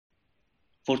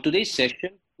For today's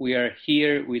session, we are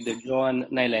here with Johan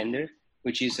Nylander,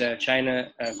 which is a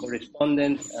China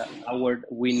correspondent,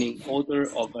 award-winning author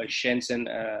of Shenzhen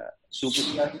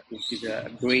Superstar, which is a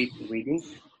great reading.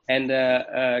 And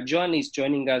Johan is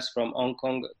joining us from Hong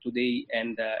Kong today,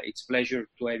 and it's a pleasure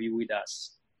to have you with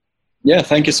us. Yeah,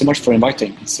 thank you so much for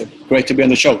inviting. It's great to be on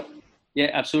the show. Yeah,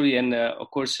 absolutely. And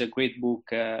of course, a great book.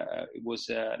 It was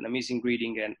an amazing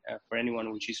reading. And for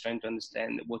anyone which is trying to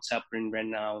understand what's happening right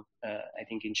now, I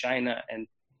think in China, and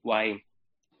why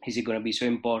is it going to be so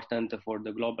important for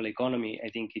the global economy, I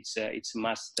think it's a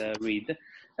must read.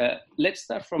 Let's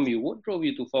start from you. What drove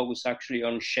you to focus actually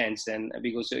on Shenzhen?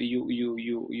 Because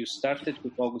you started to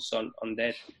focus on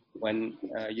that when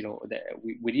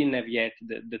we didn't have yet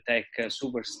the tech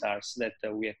superstars that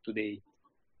we have today.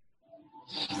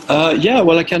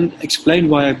 Well, I can explain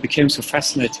why I became so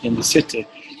fascinated in the city.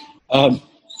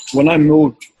 When I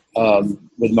moved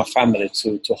with my family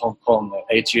to Hong Kong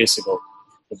 8 years ago,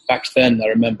 back then I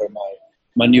remember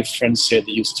my new friends here,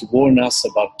 they used to warn us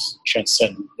about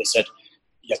Shenzhen. They said,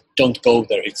 yeah, don't go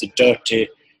there. It's a dirty,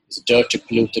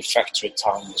 polluted factory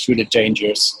town. It's really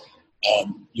dangerous.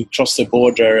 You cross the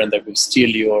border and they will steal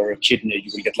your kidney.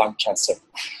 You will get lung cancer.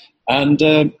 And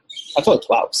I thought,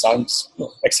 wow, sounds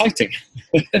exciting.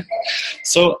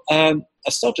 So I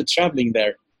started traveling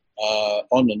there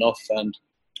on and off, and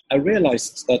I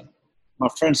realized that my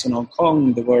friends in Hong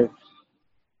Kong, they were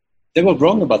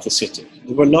wrong about the city.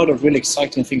 There were a lot of really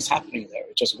exciting things happening there.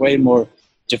 It was way more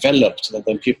developed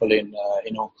than people in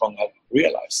Hong Kong have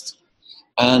realized.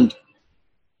 And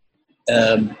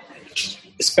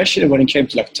especially when it came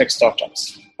to like tech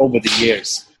startups, over the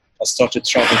years, I started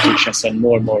traveling to Shenzhen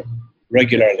more and more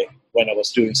regularly when I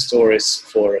was doing stories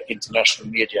for international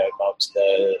media about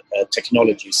the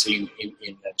technology scene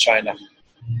in China.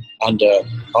 And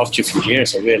after a few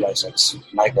years, I realized that,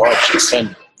 my God,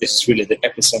 Shenzhen, this is really the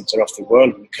epicenter of the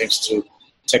world when it comes to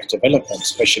tech development,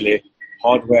 especially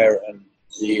hardware and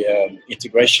the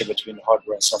integration between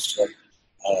hardware and software.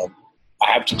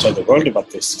 I have to tell the world about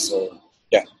this. So,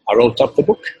 yeah, I wrote up the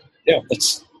book. Yeah,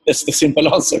 that's the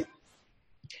simple answer.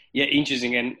 Yeah,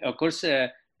 interesting. And of course,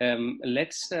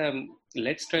 let's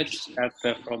try to start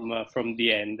from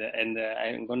the end. And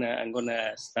I'm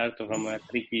gonna start from a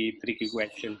tricky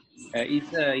question.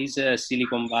 Is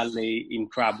Silicon Valley in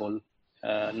trouble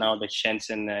now that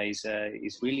Shenzhen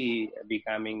is really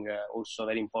becoming also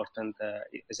very important?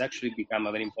 It's actually become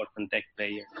a very important tech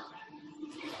player.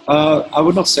 I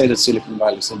would not say that Silicon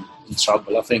Valley is in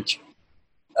trouble. I think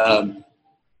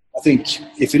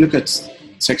if you look at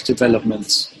tech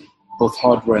development, both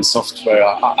hardware and software,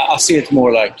 I see it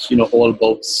more like, all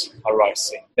boats are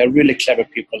rising. There are really clever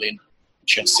people in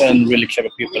Shenzhen, really clever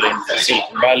people in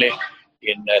Silicon Valley,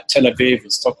 in Tel Aviv,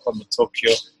 in Stockholm, in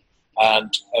Tokyo.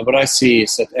 And what I see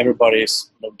is that everybody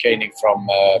is gaining from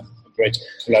great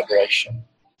collaboration.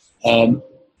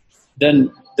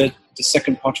 Then the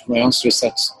second part of my answer is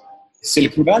that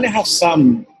Silicon Valley has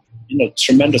some,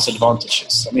 tremendous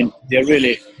advantages. I mean, they're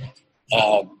really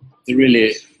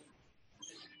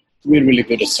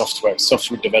good at software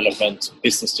development,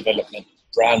 business development,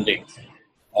 branding.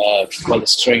 While the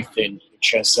strength in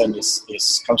Shenzhen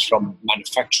comes from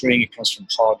manufacturing, it comes from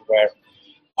hardware,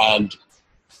 and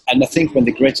I think when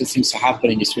the greatest things are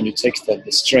happening is when you take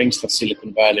the strengths of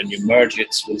Silicon Valley and you merge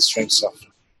it with the strengths of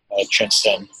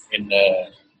Shenzhen in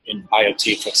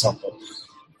IoT, for example.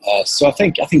 So I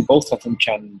think both of them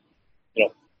can,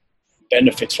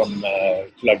 benefit from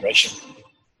collaboration.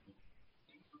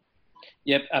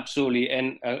 Yep, absolutely.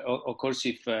 And of course,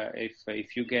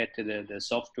 if you get the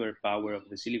software power of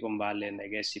the Silicon Valley, and I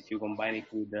guess if you combine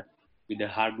it with the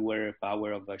hardware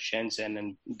power of Shenzhen,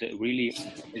 and really,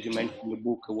 as you mentioned in the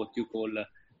book, what you call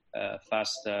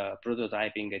fast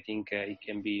prototyping, I think it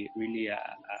can be really a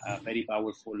very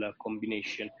powerful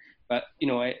combination. But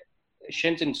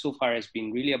Shenzhen so far has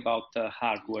been really about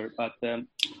hardware. But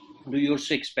do you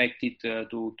also expect it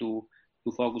to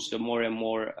focus more and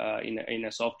more in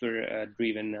a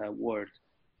software-driven world?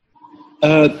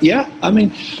 Yeah, I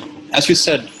mean, as you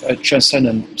said, Shenzhen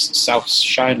and South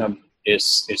China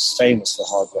is famous for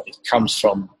hardware. It comes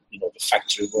from the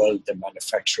factory world, the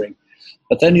manufacturing.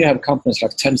 But then you have companies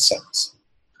like Tencent.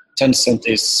 Tencent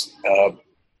is,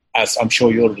 as I'm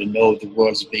sure you already know, the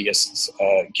world's biggest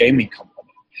gaming company.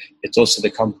 It's also the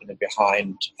company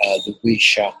behind the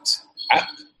WeChat app.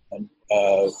 And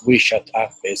WeChat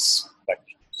app is,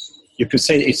 you could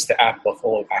say it's the app of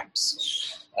all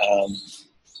apps.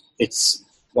 It's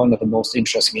one of the most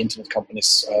interesting internet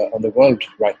companies on the world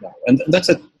right now. And that's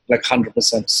a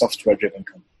 100% software-driven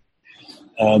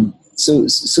company.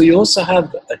 So you also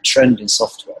have a trend in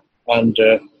software. And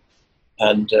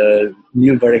and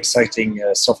new, very exciting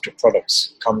software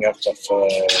products coming out of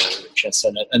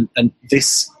Shenzhen. And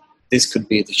this could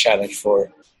be the challenge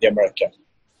for the America.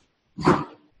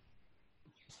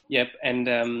 Yep, and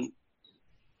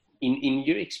in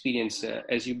your experience,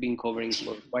 as you've been covering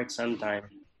for quite some time,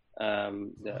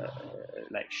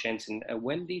 like Shenzhen,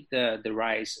 when did the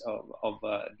rise of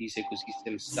this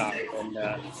ecosystem start, and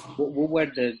what were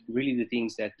the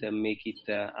things that make it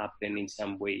happen in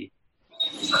some way?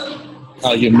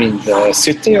 You mean the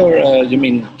city, or you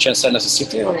mean Shenzhen as a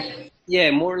city? Or?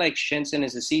 Yeah, more like Shenzhen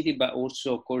as a city, but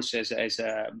also, of course, as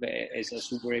a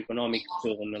super economic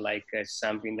zone, like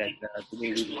something that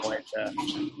today we know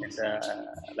as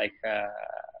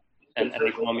an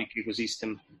economic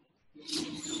ecosystem.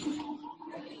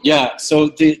 Yeah, so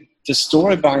the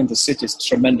story behind the city is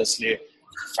tremendously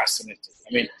fascinating.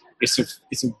 I mean,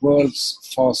 it's a world's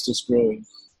fastest growing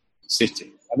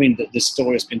city. I mean, the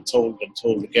story has been told and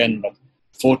told again, but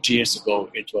 40 years ago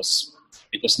it was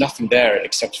nothing there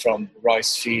except from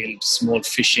rice fields, small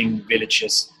fishing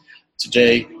villages.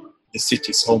 Today, the city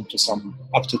is home to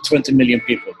up to 20 million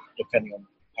people, depending on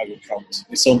how you count.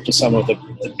 It's home to some of the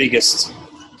biggest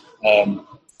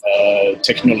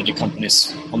technology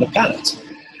companies on the planet.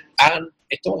 And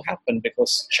it all happened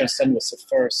because Shenzhen was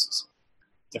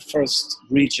the first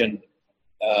region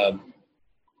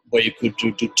where you could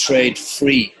do trade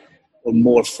free or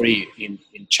more free in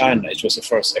China. It was the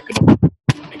first economic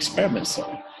experiment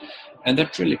zone. And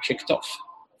that really kicked off.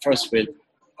 First with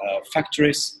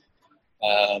factories,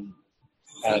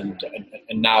 and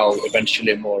now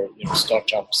eventually more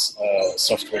startups,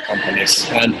 software companies.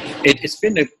 And it's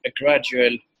been a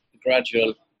gradual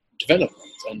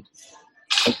development.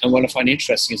 And what I find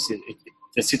interesting is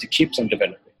the city keeps on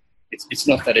developing. It's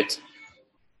not that it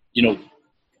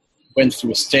went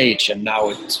through a stage and now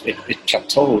it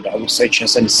plateaued. I would say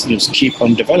Shenzhen is keep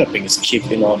on developing, it's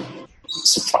keeping on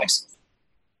surprising.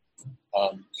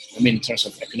 In terms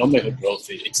of economic growth,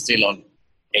 it's still on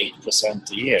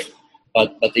 8% a year.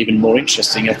 But even more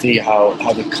interesting, I think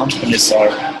how the companies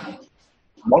are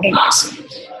modernizing.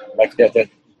 Like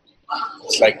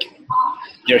it's like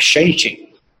they're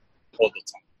changing all the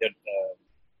time.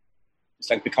 It's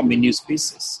like becoming new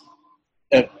species.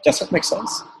 Does that make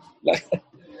sense?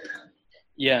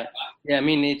 Yeah. I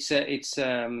mean, it's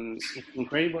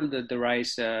incredible the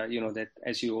rise. That,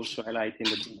 as you also highlight in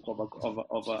the book,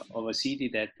 of a city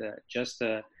that just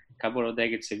a couple of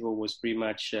decades ago was pretty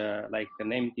much like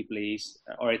an empty place,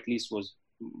 or at least was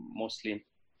mostly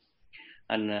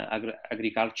an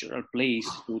agricultural place,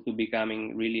 to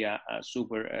becoming really a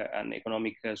super an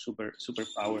economic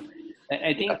superpower.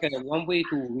 I think one way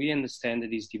to really understand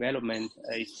this development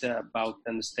is about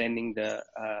understanding the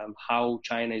how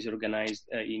China is organized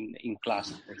in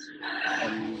clusters.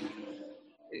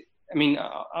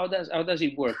 How does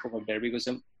it work over there? Because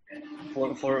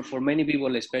for many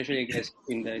people, especially I guess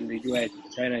in the US,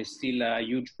 China is still a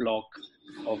huge block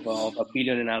of 1.5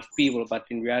 billion people, but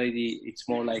in reality, it's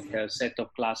more like a set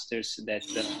of clusters that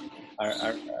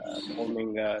are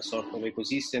forming sort of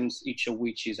ecosystems, each of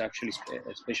which is actually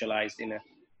specialized in a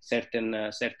certain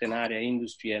area,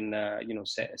 industry, and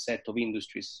set of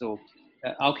industries. So,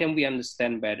 how can we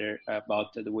understand better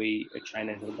about the way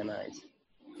China is organized?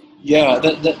 Yeah,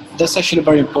 that's actually a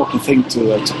very important thing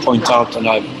to point out, and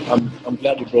I'm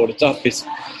glad you brought it up. Is,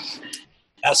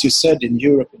 as you said, in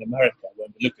Europe and America,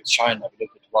 when we look at China, we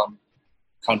look at one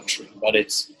country, but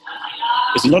it's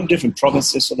a lot of different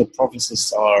provinces, so the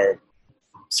provinces are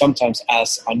sometimes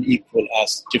as unequal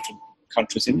as different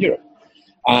countries in Europe.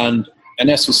 And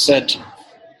as you said,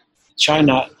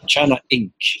 China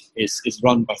Inc. is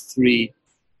run by 3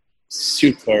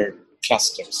 super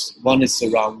clusters. One is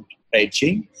around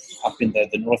Beijing, up in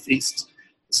the northeast.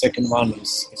 The second one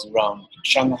is around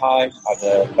Shanghai,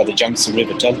 by the Yangtze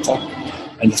River Delta.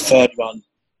 And the third one,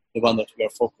 the one that we are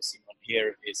focusing on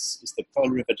here, is the Pearl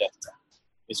River Delta.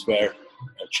 It's where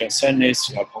Shenzhen is,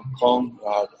 you have Hong Kong, you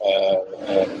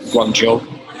have Guangzhou.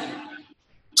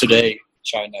 Today,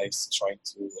 China is trying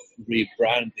to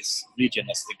rebrand this region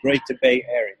as the Greater Bay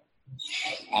Area.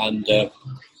 And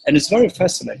it's very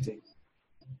fascinating.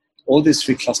 All these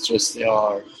 3 clusters, they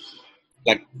are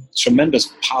like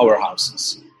tremendous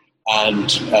powerhouses. And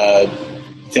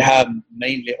they have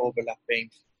mainly overlapping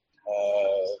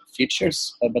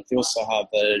features, but they also have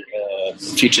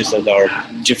features that are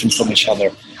different from each other.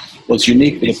 What's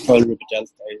unique with the Pearl River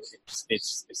Delta is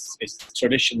it's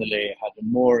traditionally had a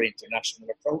more international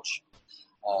approach,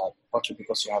 partly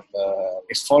because you have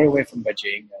it's far away from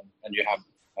Beijing, and you have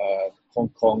Hong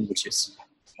Kong, which is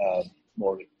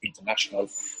more international.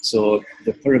 So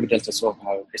the Pearl River Delta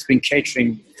it's been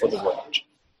catering for the world.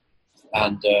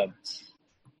 And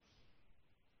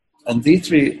And these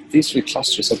three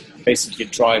clusters are basically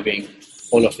driving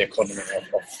all of the economy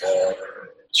of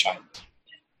China.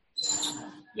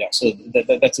 Yeah, so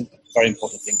that's a very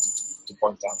important thing to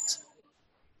point out.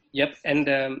 Yep.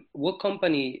 And what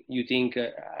company you think?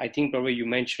 I think probably you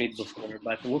mentioned it before,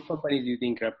 but what company do you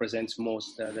think represents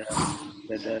most the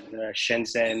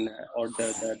Shenzhen or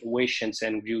the way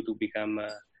Shenzhen grew to become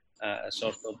a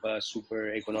sort of a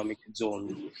super economic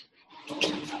zone?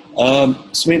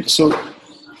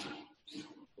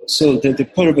 So the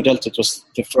Pearl River Delta was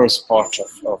the first part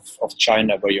of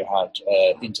China where you had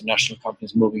international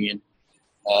companies moving in,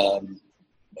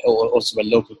 also where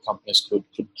local companies could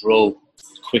grow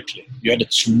quickly. You had a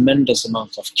tremendous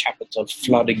amount of capital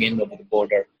flooding in over the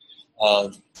border,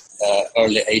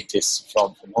 early 80s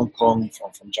from Hong Kong,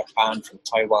 from Japan, from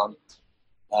Taiwan.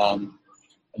 And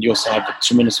you also have a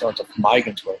tremendous amount of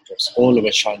migrant workers all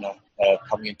over China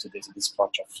coming into this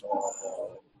part of the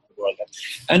world.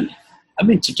 And I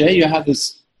mean, today you have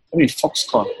this, I mean,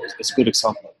 Foxconn is a good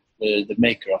example, the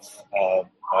maker of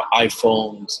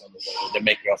iPhones and the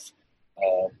maker of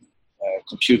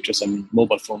computers and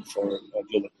mobile phones for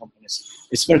global companies.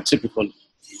 It's very typical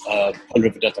Pearl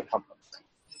River Delta company.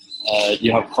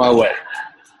 You have Huawei,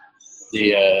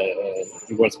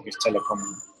 the world's biggest telecom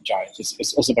giant.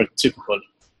 It's also very typical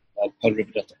Pearl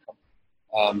River Delta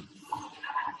company.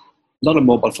 A lot of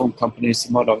mobile phone companies,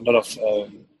 a lot of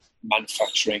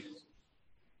manufacturing,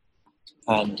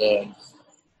 and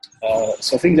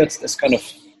so I think that's kind of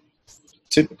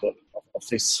typical of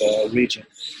this region.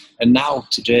 And now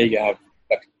today you have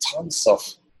like tons of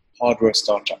hardware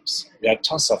startups. You have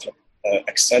tons of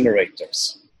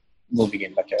accelerators moving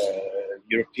in, like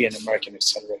European American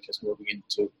accelerators moving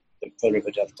into the Pearl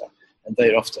River Delta, and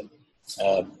they're often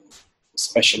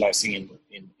specializing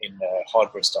in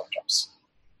hardware startups.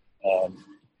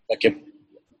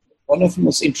 One of the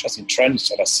most interesting trends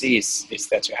that I see is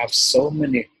that you have so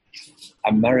many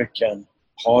American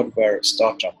hardware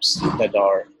startups that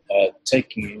are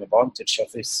taking advantage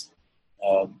of these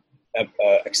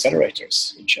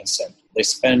accelerators in Shenzhen. They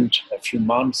spend a few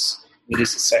months with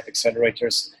these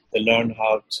accelerators. They learn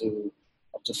how to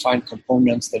find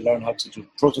components. They learn how to do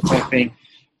prototyping,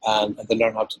 and they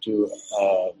learn how to do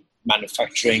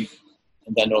manufacturing,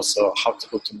 and then also how to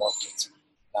go to market.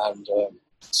 And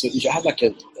so you have like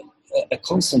a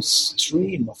constant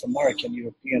stream of American,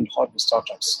 European hardware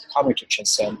startups coming to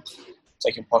Shenzhen,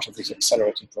 taking part of these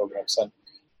accelerating programs. And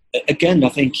again, I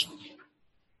think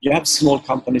you have small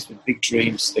companies with big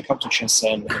dreams. They come to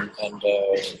Shenzhen and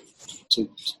to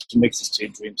make these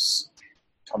dreams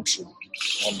come true.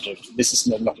 And this is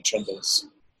not a trend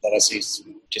that I see is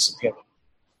disappearing.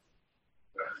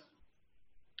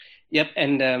 Yep,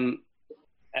 and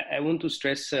I want to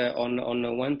stress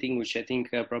on one thing which I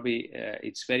think probably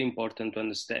it's very important to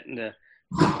understand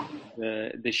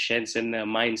the Shenzhen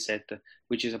mindset,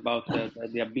 which is about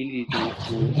the ability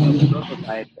to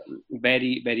prototype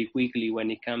very, very quickly when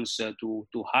it comes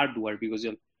to hardware, because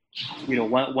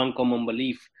one common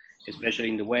belief, especially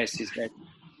in the West, is that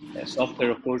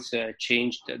software, of course,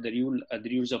 changed the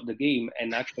rules of the game,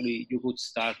 and actually you could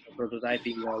start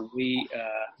prototyping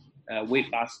way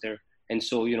faster. And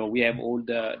so, we have all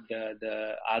the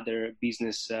other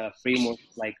business frameworks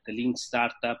like the Lean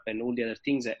Startup and all the other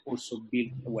things that also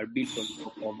were built on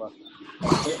top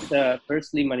of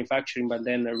firstly manufacturing, but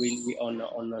then really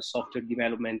on software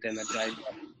development and agile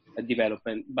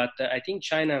development. But I think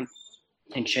China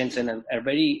and Shenzhen are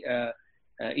very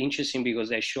interesting because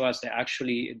they show us that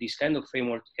actually this kind of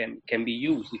framework can be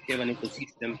used if you have an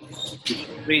ecosystem which is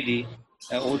ready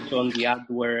also on the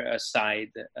hardware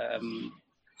side.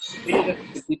 Can you talk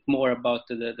a bit more about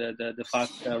the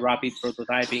fast, rapid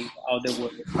prototyping, how they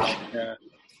work,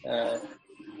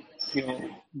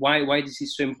 why this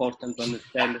is so important to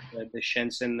understand the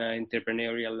Shenzhen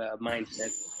entrepreneurial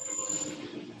mindset?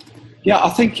 Yeah, I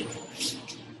think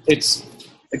it's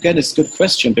a good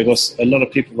question, because a lot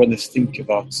of people, when they think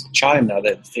about China,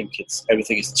 they think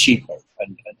everything is cheaper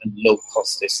and low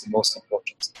cost is the most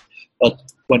important. But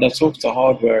when I talk to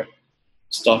hardware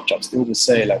startups, they always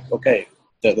say like, okay,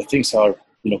 the things are,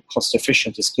 cost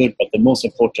efficient is good, but the most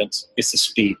important is the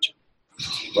speed,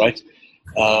 right?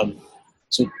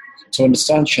 So to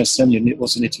understand Shenzhen, you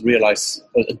also need to realize,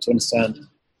 to understand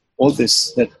all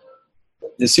this, that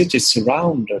the city is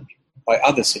surrounded by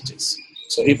other cities.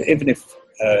 So even if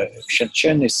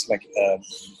Shenzhen is like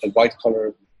a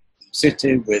white-collar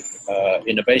city with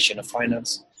innovation and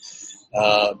finance,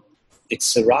 it's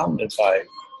surrounded by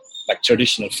like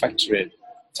traditional factory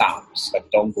towns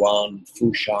like Dongguan,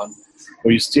 Fushan,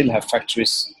 where you still have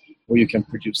factories where you can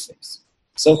produce things.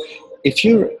 So if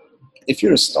you're if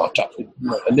you're a startup with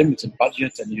a limited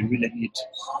budget and you really need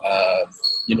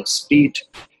speed,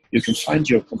 you can find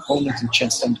your components in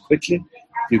Shenzhen quickly.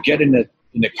 You get in a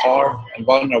car, and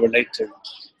 1 hour later,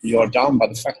 you are down by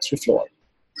the factory floor,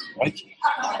 right?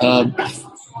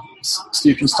 So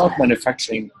you can start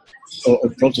manufacturing or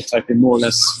prototyping more or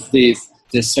less the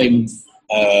same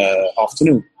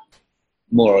afternoon,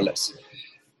 more or less.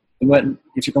 And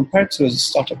if you compare it to a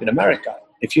startup in America,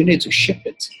 if you need to ship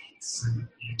it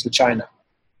to China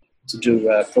to do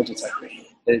prototyping,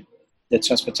 the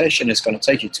transportation is going to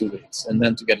take you 2 weeks, and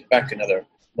then to get it back another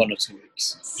 1 or 2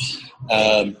 weeks.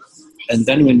 And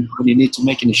then when you need to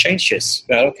make any changes,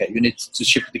 you need to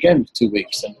ship it again 2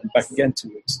 weeks and back again 2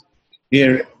 weeks.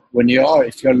 Here,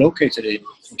 if you're located in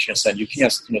Shenzhen, you can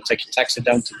just take a taxi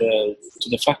down to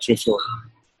the factory floor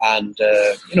and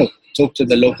talk to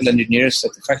the local engineers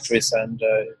at the factories and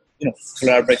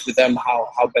collaborate with them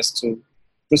how best to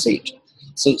proceed.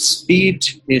 So speed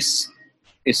is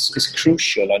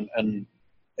crucial, and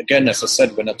again, as I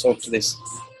said, when I talk to these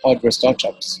hardware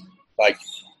startups, like,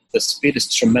 the speed is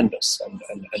tremendous and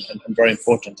very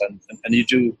important, and you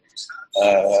do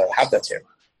have that here.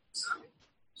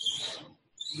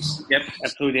 Yep,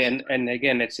 absolutely, and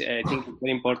again, I think it's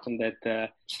very important that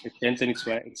Shenzhen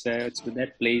it's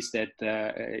that place that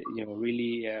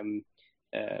really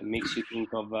makes you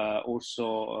think of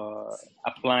also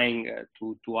applying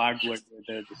to hardware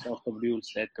the sort of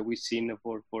rules that we've seen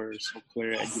for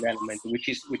software development, which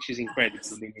is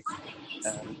incredible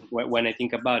when I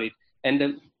think about it.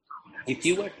 And if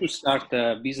you were to start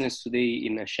a business today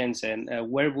in Shenzhen,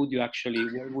 where would you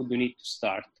need to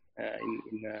start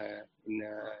in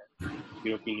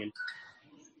your opinion?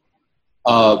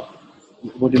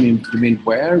 What do you mean? You mean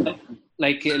where?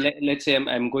 Like let's say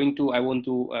I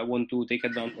want to take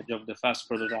advantage of the fast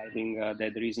prototyping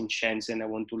that there is in Shenzhen. I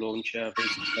want to launch a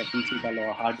physical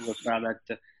or hardware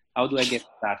product. How do I get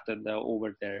started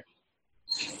over there?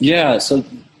 Yeah, so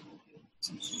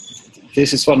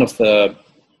this is one of the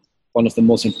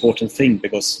most important things,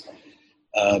 because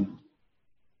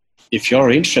if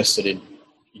you're interested in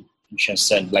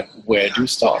Shenzhen, like, where do you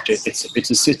start?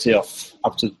 It's a city of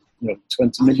up to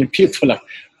 20 million people. Like,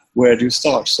 where do you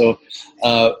start? So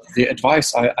the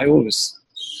advice I always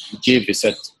give is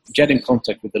that get in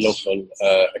contact with the local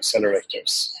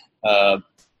accelerators.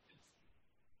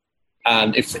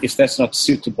 And if that's not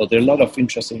suitable, there are a lot of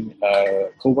interesting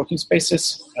co-working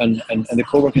spaces, and the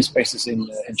co-working spaces in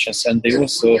Shenzhen, they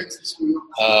also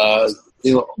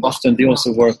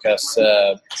work as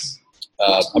they're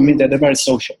very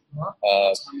social.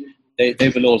 They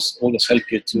will always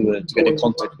help you to get in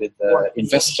contact with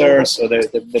investors, or they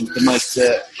might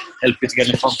help you to get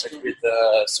in contact with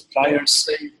suppliers,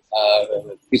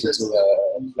 people to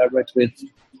collaborate with.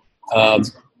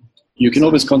 You can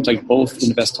always contact both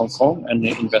Invest Hong Kong and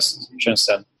Invest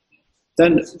Shenzhen.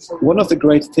 Then one of the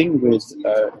great things with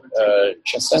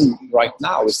Shenzhen right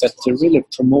now is that they're really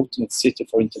promoting the city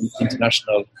for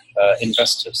international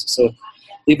investors. So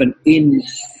even in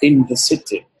the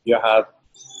city, you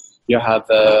have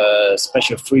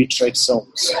special free trade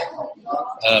zones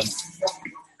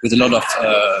with a lot of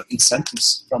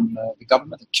incentives from the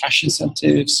government, cash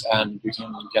incentives, and you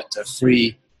can get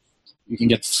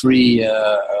free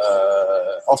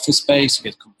office space, you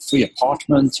get free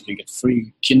apartments, you can get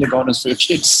free kindergartens for your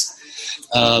kids,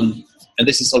 and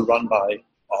this is all run by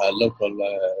local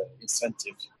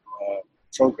incentive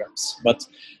programs. But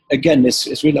again,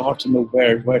 it's really hard to know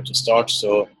where to start.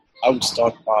 So I would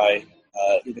start by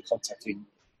either contacting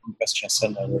Invest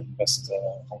Shenzhen or Invest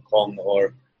Hong Kong,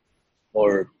 or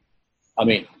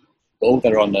go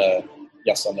there on a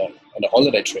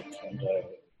holiday trip and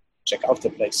check out the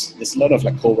place. There's a lot of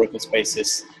co-working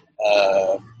spaces,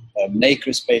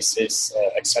 maker spaces,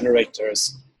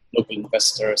 accelerators, local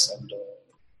investors, and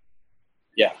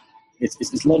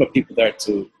it's a lot of people there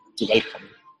to welcome.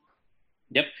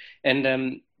 Yep.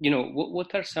 And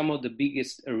what are some of the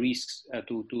biggest risks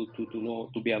to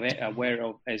be aware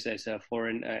of as a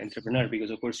foreign entrepreneur?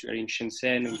 Because of course you are in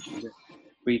Shenzhen, which is a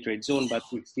free trade zone, but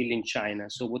we're still in China.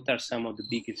 So what are some of the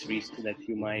biggest risks that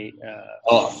you might?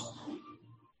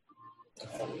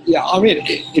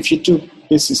 If you do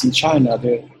business in China,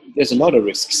 there's a lot of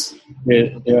risks.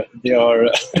 There are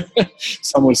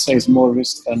some would say it's more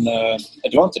risks than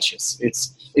advantages.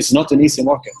 It's not an easy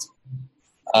market.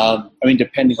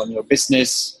 Depending on your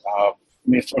business,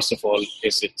 first of all,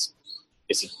 is it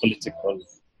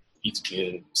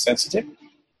politically sensitive?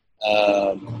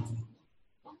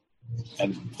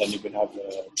 And then you will have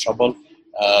trouble.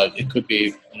 It could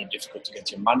be difficult to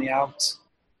get your money out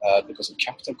because of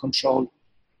capital control.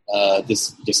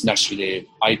 This naturally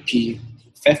IP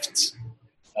theft.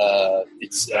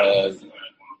 It's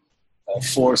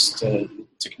forced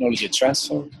technology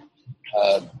transfer.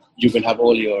 You will have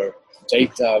all your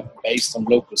data based on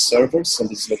local servers, and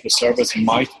these local servers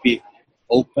might be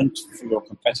opened for your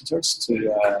competitors to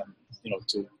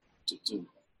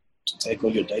take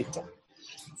all your data.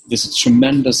 There's a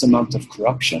tremendous amount of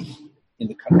corruption in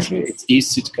the country. It's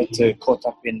easy to get caught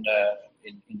up in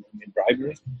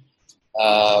bribery.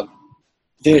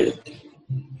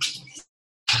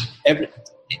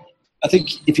 I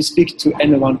think if you speak to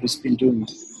anyone who's been doing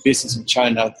business in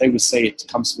China, they will say it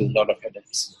comes with a lot of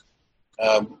headaches.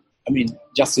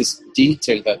 Just this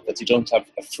detail that you don't have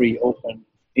a free open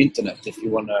internet. If you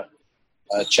want to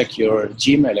check your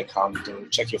Gmail account or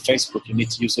check your Facebook, you need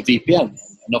to use a VPN,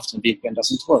 and often VPN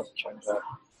doesn't work.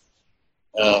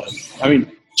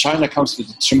 China comes with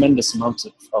a tremendous amount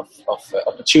of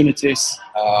opportunities.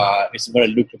 It's a very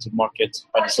lucrative market,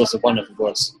 but it's also one of the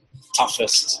world's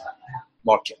toughest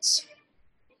markets.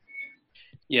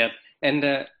 Yeah,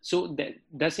 and so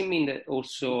does it mean that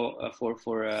also for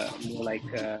more like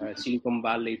Silicon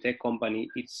Valley tech company,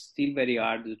 it's still very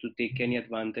hard to take any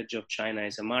advantage of China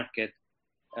as a market?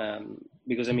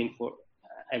 Because I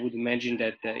would imagine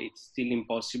that it's still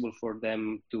impossible for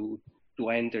them to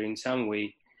enter in some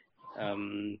way,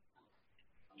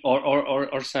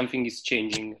 or something is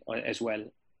changing as well.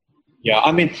 Yeah,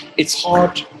 it's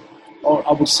hard, or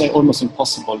I would say almost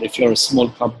impossible if you're a small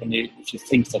company, if you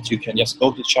think that you can just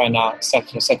go to China, set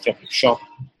up your shop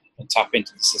and tap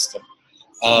into the system.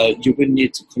 You will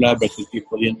need to collaborate with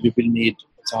people, and you will need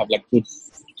to have like good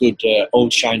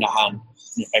old China hand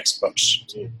experts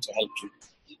to help you.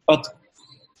 But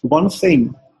one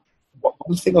thing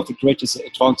of the greatest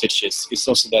advantage is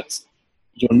also that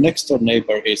your next door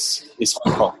neighbor is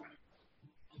Hong Kong.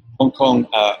 Hong Kong,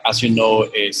 as you know,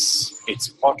 it's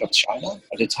part of China,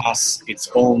 but it has its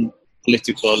own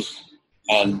political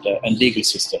and legal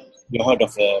system. You heard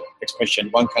of the expression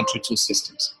 "one country, two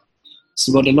systems."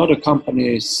 So what a lot of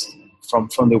companies from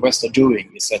the West are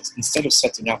doing is that instead of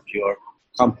setting up your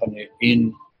company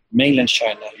in mainland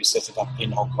China, you set it up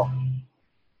in Hong Kong.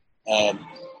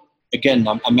 Again,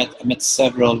 I met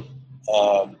several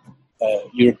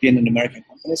European and American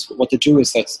companies. What they do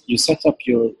is that you set up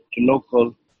your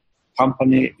local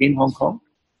company in Hong Kong.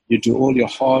 You do all your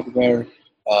hardware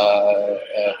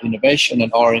innovation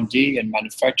and R&D and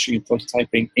manufacturing and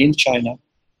prototyping in China,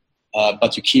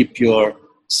 but you keep your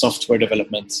software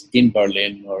development in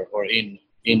Berlin or in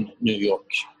New York.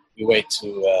 You wait to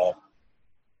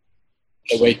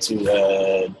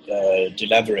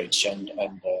deleverage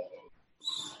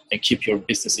and keep your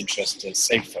business interests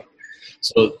safer.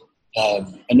 So,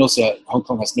 and also Hong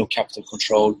Kong has no capital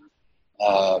control.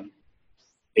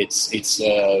 It's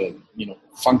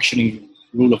functioning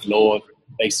rule of law,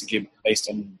 basically based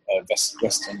on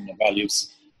Western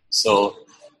values. So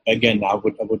again, I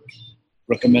would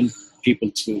recommend people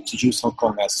to use Hong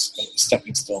Kong as a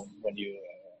stepping stone when you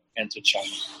enter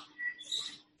China.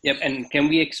 Yep, and can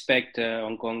we expect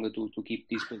Hong Kong to keep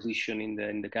this position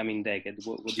in the coming decade?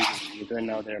 What do you think? Right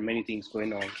now, there are many things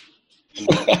going on.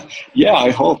 Yeah,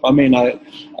 I hope. I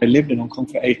lived in Hong Kong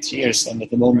for 8 years, and at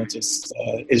the moment it's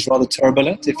rather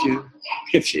turbulent,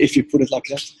 if you put it like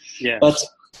that. Yeah. But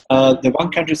the one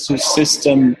country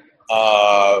system,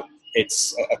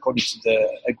 it's according to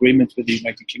the agreement with the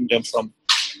United Kingdom.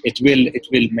 It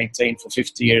will maintain for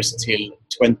 50 years till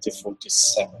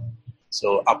 2047.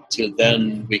 So up till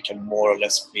then, we can more or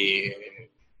less be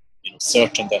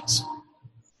certain that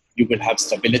you will have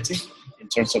stability in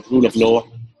terms of rule of law,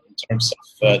 in terms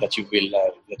of that you will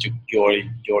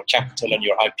your capital and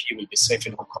your IP will be safe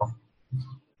in Hong Kong.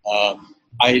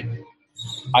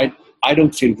 I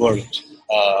don't feel worried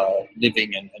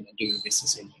living and doing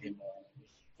business in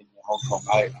Hong Kong.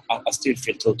 I still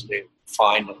feel totally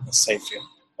fine and safe here.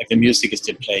 Like the music is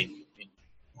still playing in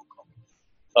Hong Kong,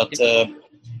 but.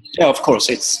 Yeah, of course,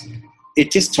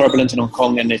 it is turbulent in Hong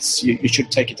Kong, and you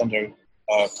should take it under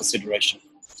consideration.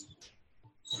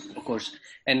 Of course.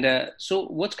 And so,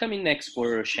 what's coming next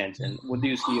for Shenzhen? What do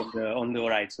you see on the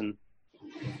horizon?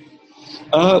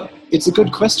 It's a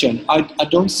good question. I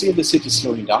don't see the city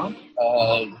slowing down.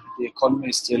 The economy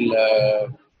is still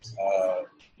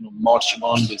marching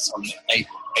on. It's on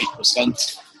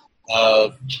 8%.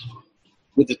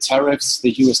 With the tariffs, the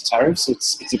US tariffs,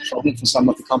 it's a problem for some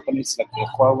of the companies like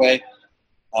Huawei.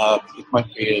 It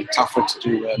might be tougher to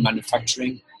do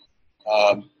manufacturing.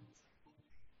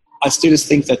 I still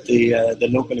think that the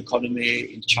local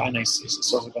economy in China is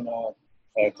also going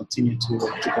to continue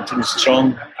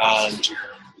strong, and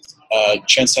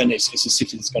Shenzhen is a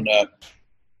city that's going to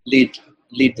lead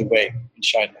the way in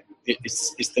China.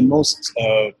 It's the most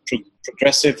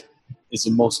progressive is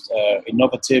the most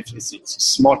innovative. It's the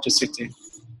smartest city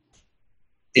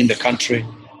in the country,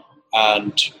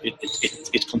 and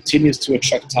it continues to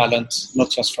attract talent, not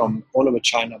just from all over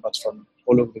China, but from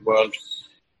all over the world.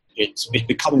 It's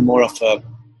becoming more of a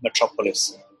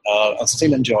metropolis. I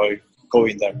still enjoy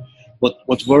going there.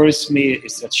 What worries me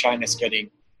is that China is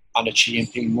getting, under Xi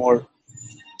Jinping, more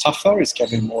tougher. It's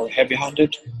getting more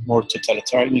heavy-handed, more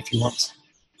totalitarian, if you want.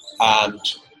 And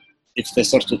if they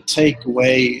start to take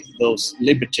away those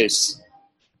liberties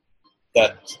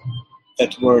that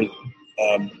were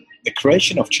the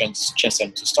creation of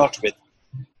Shenzhen to start with,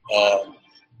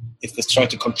 if they try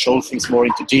to control things more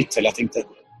into detail, I think that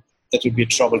would be a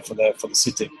trouble for the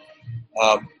city.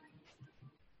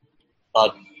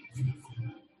 But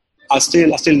I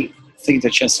still think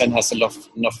that Shenzhen has enough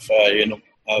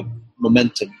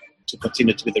momentum to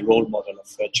continue to be the role model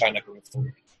of China going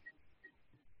forward.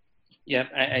 Yeah,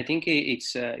 I think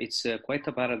it's quite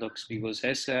a paradox, because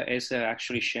as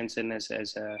actually Shenzhen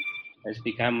has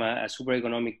become a super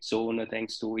economic zone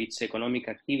thanks to its economic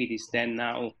activities, then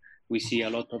now we see a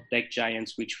lot of tech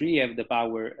giants which really have the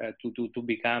power to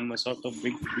become a sort of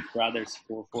big brothers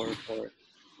for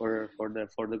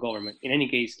the government. In any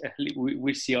case,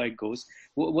 we'll see how it goes.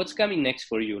 What's coming next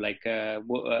for you? Like,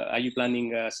 are you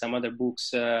planning some other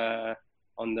books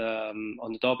on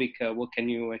the topic? What can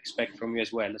you expect from you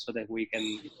as well, so that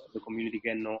the community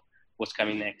can know what's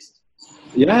coming next?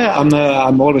 Yeah,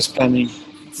 I'm always planning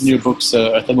new books.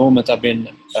 At the moment, I've been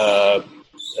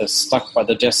stuck by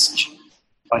the desk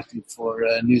writing for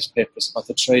newspapers about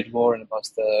the trade war and about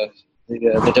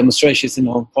the demonstrations in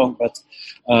Hong Kong. But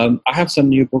I have some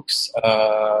new books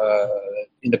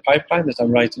in the pipeline that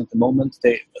I'm writing at the moment.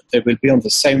 They will be on the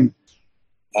same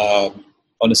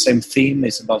theme.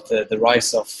 It's about the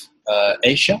rise of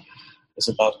Asia. It's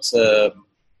about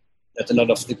that a lot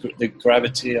of the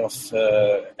gravity of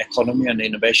economy and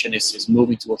innovation is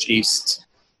moving towards East.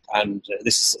 And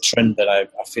this is a trend that I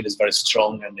feel is very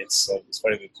strong, and it's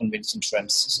very convincing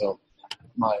trends. So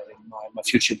my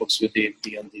future books will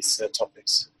be on these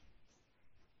topics.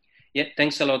 Yeah,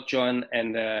 thanks a lot, Johan.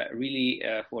 And really,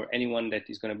 for anyone that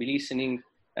is going to be listening,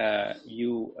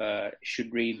 you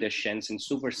should read the Shenzhen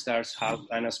Superstars, How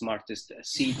China's Smartest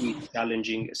City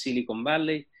Challenging Silicon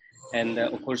Valley. And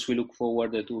of course, we look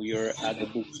forward to your other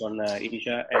books on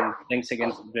Asia. And thanks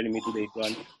again for joining me today,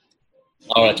 Johan.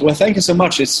 All right. Well, thank you so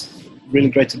much. It's really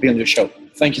great to be on your show.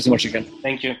 Thank you so much again.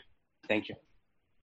 Thank you.